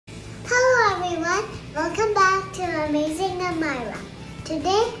Welcome back to Amazing Amayra.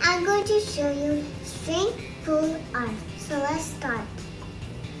 Today I'm going to show you string pull art. So let's start.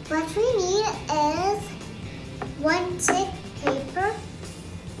 What we need is one thick paper,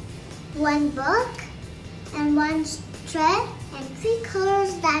 one book, and one thread, and three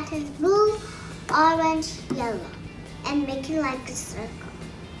colors that is blue, orange, yellow, and make it like a circle,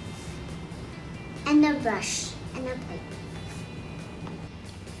 and a brush, and a plate.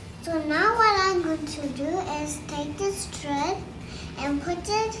 So now what I'm going to do is take this thread and put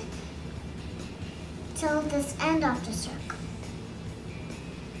it till this end of the circle.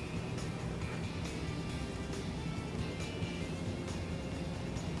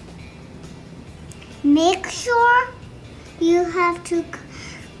 Make sure you have to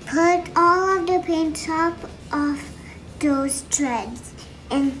put all of the paint top of those threads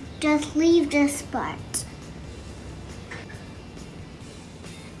and just leave this part.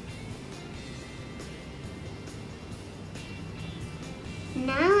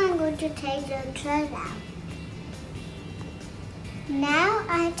 Now I'm going to take the thread out. Now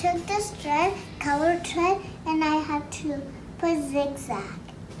I took this thread, colored thread, and I have to put zigzag.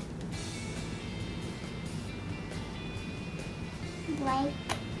 Like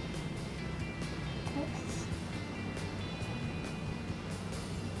this.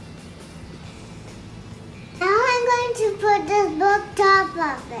 Now I'm going to put this book top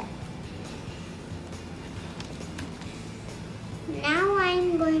of it. Now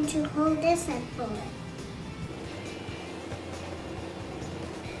I'm going to hold this and pull it.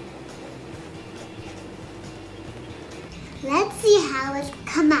 Let's see how it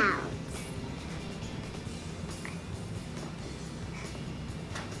comes out.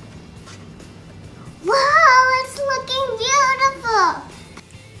 Wow, it's looking beautiful!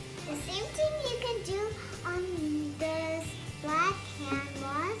 The same thing you can do on this black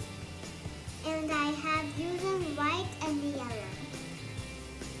canvas, and I have used white and yellow.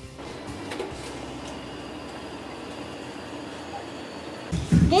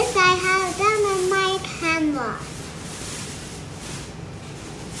 This I have done on my canvas.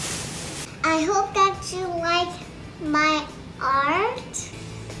 I hope that you like my art.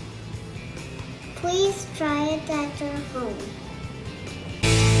 Please try it at your home.